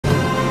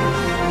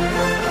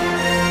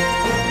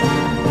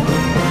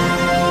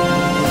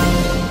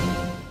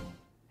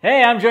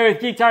Hey, I'm Joey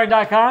with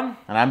GeekTyrant.com.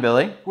 And I'm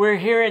Billy. We're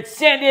here at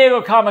San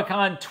Diego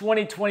Comic-Con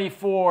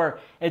 2024,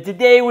 and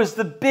today was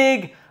the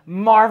big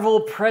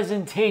Marvel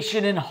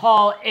presentation in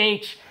Hall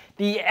H,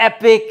 the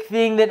epic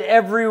thing that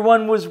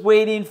everyone was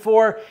waiting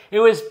for. It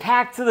was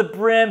packed to the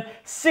brim,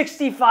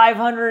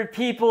 6,500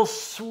 people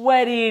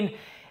sweating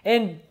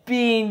and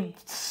being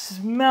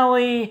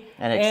smelly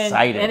and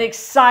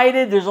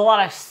excited. There's a lot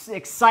of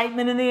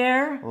excitement in the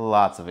air.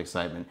 Lots of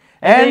excitement.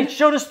 And they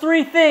showed us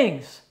three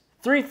things.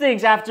 Three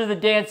things after the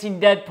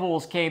dancing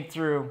Deadpools came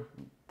through.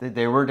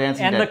 They were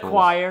dancing and Deadpools. And the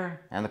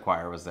choir. And the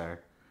choir was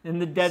there.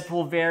 And the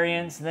Deadpool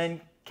variants. And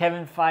then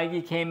Kevin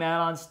Feige came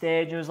out on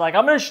stage and was like,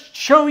 I'm going to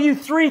show you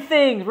three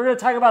things. We're going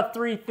to talk about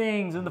three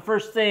things. And the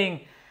first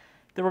thing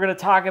that we're going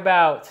to talk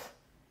about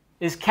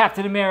is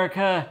Captain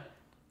America,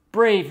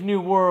 Brave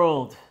New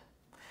World.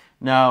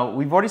 Now,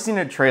 we've already seen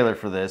a trailer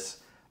for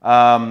this.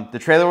 The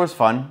trailer was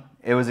fun.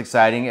 It was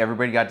exciting.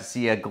 Everybody got to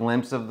see a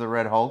glimpse of the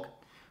Red Hulk,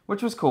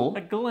 which was cool.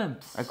 A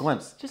glimpse. A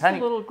glimpse. Just a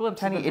little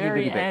glimpse at the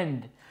very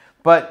end.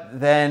 But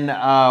then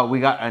we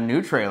got a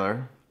new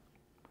trailer.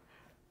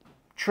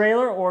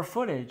 Trailer or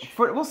footage?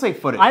 We'll say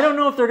footage. I don't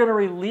know if they're going to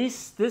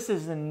release this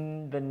as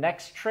in the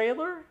next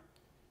trailer.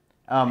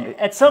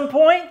 At some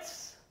point.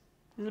 It's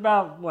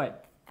about,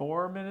 what,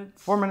 4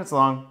 minutes? 4 minutes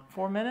long.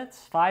 4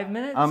 minutes? 5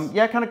 minutes?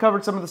 Yeah, kind of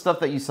covered some of the stuff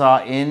that you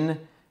saw in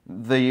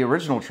the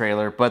original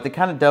trailer, but they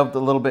kind of delved a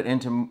little bit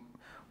into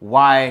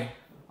why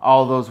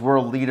all those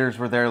world leaders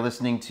were there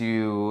listening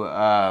to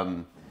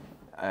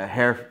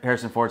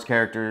Harrison Ford's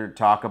character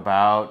talk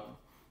about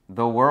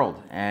the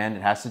world. And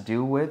it has to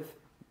do with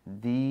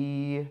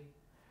the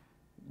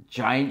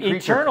giant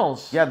creature.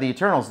 Eternals. Yeah, the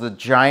Eternals. The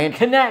giant...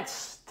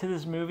 Connects to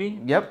this movie.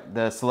 Yep,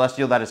 the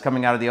Celestial that is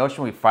coming out of the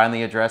ocean. We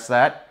finally addressed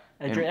that.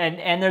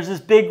 And there's this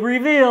big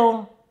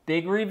reveal.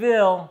 Big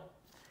reveal.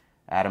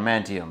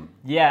 Adamantium.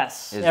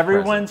 Yes.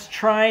 Everyone's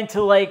trying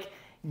to, like,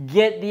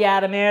 get the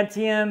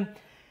adamantium.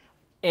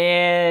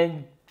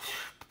 And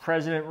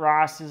President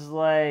Ross is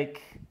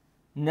like,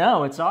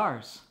 no, it's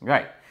ours.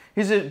 Right.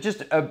 He's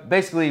just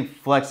basically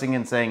flexing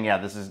and saying, yeah,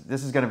 this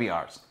is going to be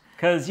ours.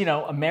 Because, you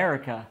know,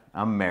 America.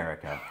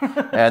 America.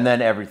 And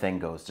then everything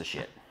goes to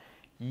shit.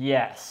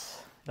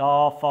 Yes. It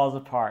all falls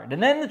apart.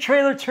 And then the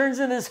trailer turns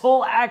into this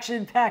whole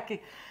action-packed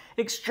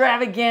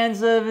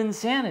extravaganza of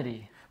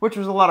insanity. Which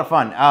was a lot of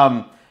fun.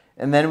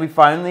 And then we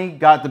finally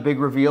got the big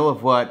reveal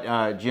of what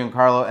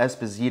Giancarlo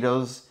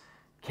Esposito's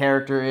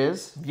character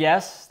is.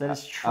 Yes, that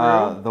is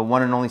true. The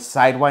one and only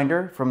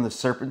Sidewinder from the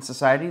Serpent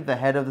Society, the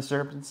head of the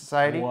Serpent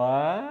Society.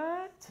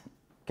 What?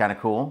 Kind of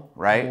cool,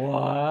 right?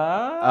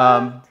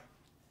 What?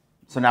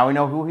 So now we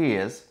know who he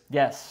is.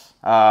 Yes.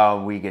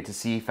 We get to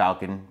see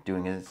Falcon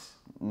doing his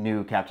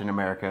new Captain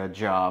America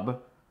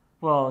job.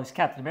 Well, he's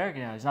Captain America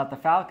now. He's not the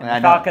Falcon.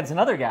 The Falcon's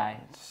another guy.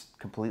 It's a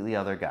completely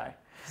other guy.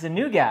 He's a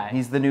new guy.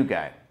 He's the new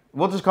guy.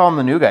 We'll just call him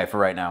the new guy for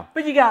right now.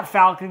 But you got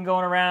Falcon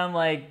going around,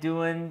 like,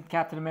 doing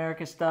Captain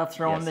America stuff,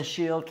 throwing the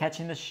shield,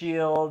 catching the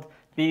shield,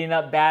 beating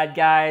up bad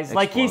guys.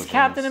 Like he's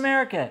Captain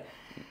America.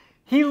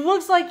 He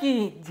looks like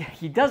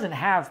he doesn't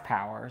have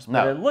powers,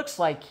 but it looks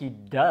like he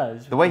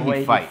does. The way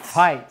he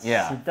fights.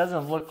 Yeah. It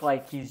doesn't look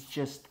like he's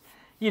just,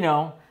 you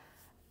know,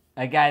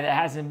 a guy that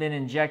hasn't been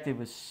injected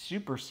with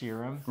super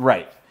serum.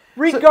 Right.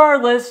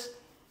 Regardless,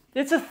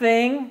 it's a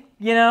thing,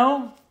 you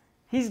know.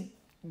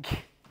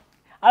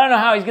 I don't know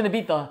how he's going to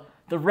beat the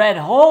Red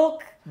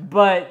Hulk,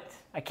 but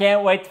I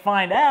can't wait to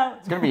find out.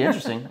 It's going to be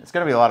interesting. It's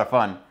going to be a lot of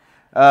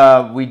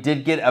fun. We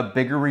did get a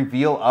bigger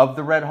reveal of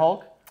the Red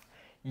Hulk.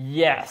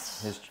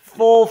 Yes.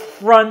 Full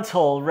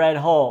frontal Red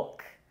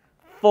Hulk.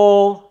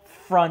 Full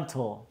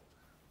frontal.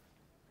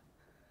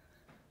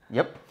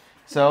 Yep.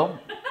 So,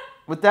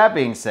 with that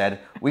being said,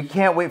 we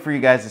can't wait for you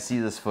guys to see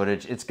this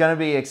footage. It's going to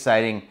be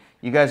exciting.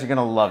 You guys are going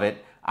to love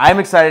it. I'm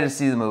excited to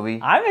see the movie.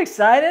 I'm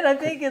excited. I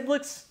think it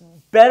looks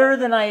better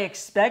than I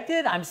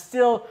expected. I'm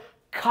still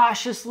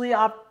cautiously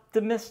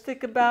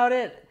optimistic about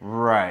it.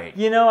 Right.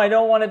 You know, I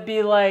don't want to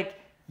be like,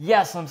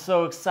 yes, I'm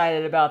so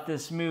excited about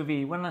this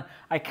movie. When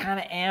I kind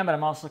of am, but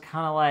I'm also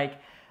kind of like,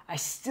 I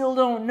still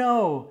don't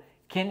know.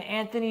 Can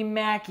Anthony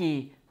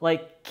Mackie,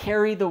 like,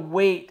 carry the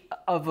weight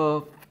of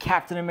a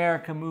Captain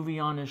America movie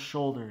on his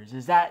shoulders?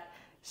 Is that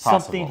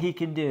something he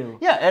can do?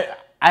 Yeah,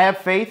 I have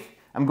faith.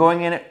 I'm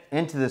going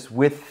into this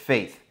with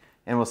faith,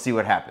 and we'll see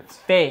what happens.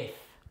 Faith.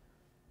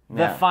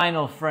 The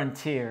final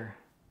frontier.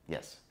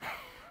 Yes.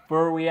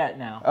 Where are we at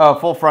now? Oh,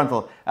 full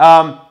frontal.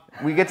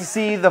 We get to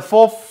see the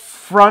full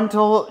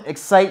frontal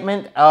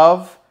excitement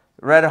of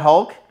Red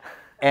Hulk,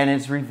 and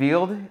it's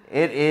revealed.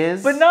 It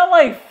is... But not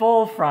like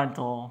full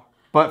frontal.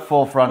 But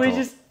full frontal. We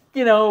just,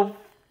 you know,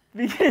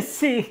 we get to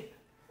see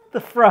the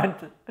front.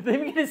 Then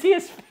we get to see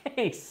his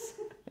face.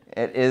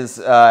 It is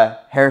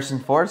Harrison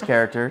Ford's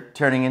character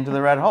turning into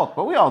the Red Hulk.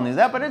 But we all knew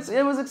that, but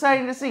it was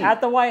exciting to see.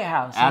 At the White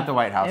House. At the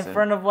White House. In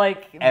front of,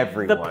 like,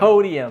 everyone. The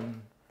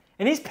podium.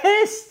 And he's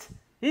pissed.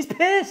 He's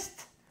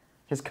pissed.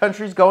 His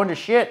country's going to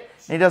shit,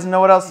 and he doesn't know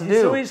what else to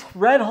do. So he's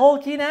Red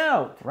Hulking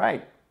out.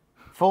 Right.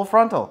 Full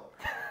frontal.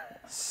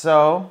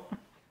 So,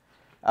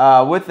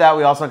 with that,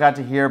 we also got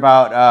to hear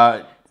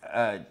about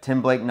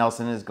Tim Blake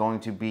Nelson is going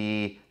to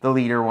be the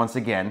leader once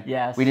again.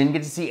 Yes. We didn't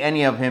get to see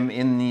any of him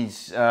in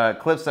these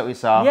clips that we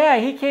saw. Yeah,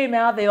 he came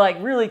out. They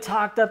like really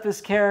talked up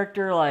his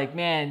character. Like,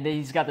 man,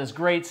 he's got this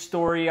great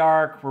story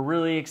arc. We're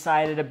really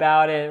excited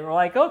about it. We're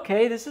like,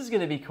 okay, this is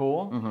gonna be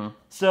cool.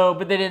 So,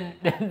 but they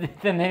didn't.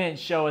 Then they didn't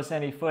show us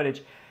any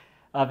footage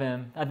of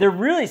him. They're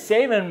really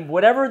saving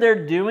whatever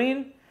they're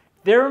doing.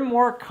 They're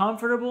more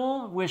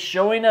comfortable with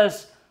showing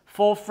us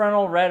full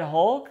frontal Red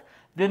Hulk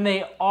than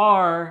they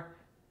are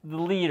the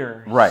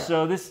leader. Right.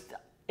 So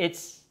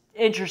it's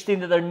interesting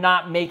that they're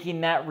not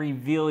making that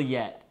reveal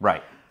yet.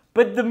 Right.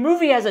 But the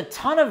movie has a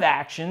ton of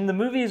action. The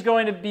movie is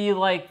going to be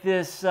like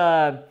this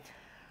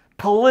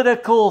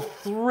political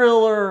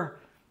thriller,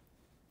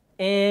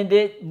 and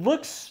it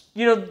looks,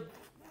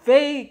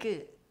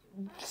 they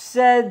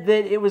said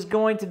that it was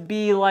going to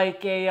be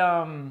like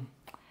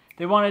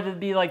they wanted it to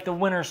be like the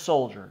Winter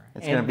Soldier.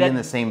 It's going to be in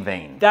the same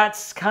vein.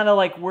 That's kind of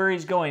like where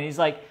he's going. He's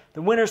like,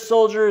 the Winter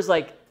Soldier is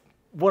like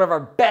one of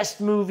our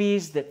best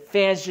movies that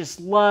fans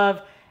just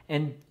love.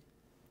 And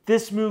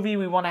this movie,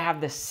 we want to have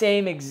the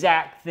same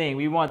exact thing.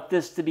 We want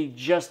this to be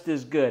just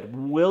as good.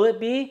 Will it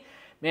be?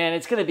 Man,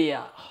 it's going to be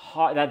a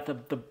hard...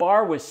 The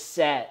bar was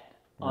set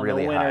on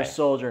really the Winter high.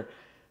 Soldier.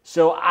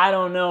 So I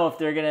don't know if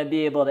they're going to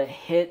be able to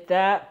hit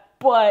that.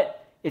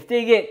 But if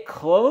they get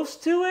close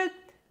to it,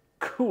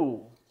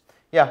 cool.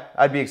 Yeah,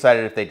 I'd be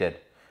excited if they did.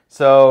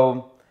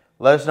 So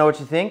let us know what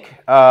you think.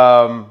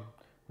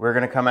 We're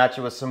going to come at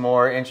you with some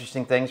more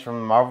interesting things from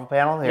the Marvel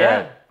panel here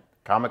at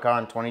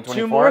Comic-Con 2024.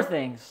 2 more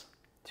things.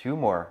 2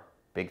 more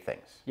big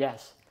things.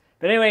 Yes.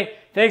 But anyway,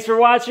 thanks for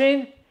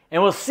watching,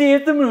 and we'll see you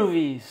at the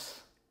movies.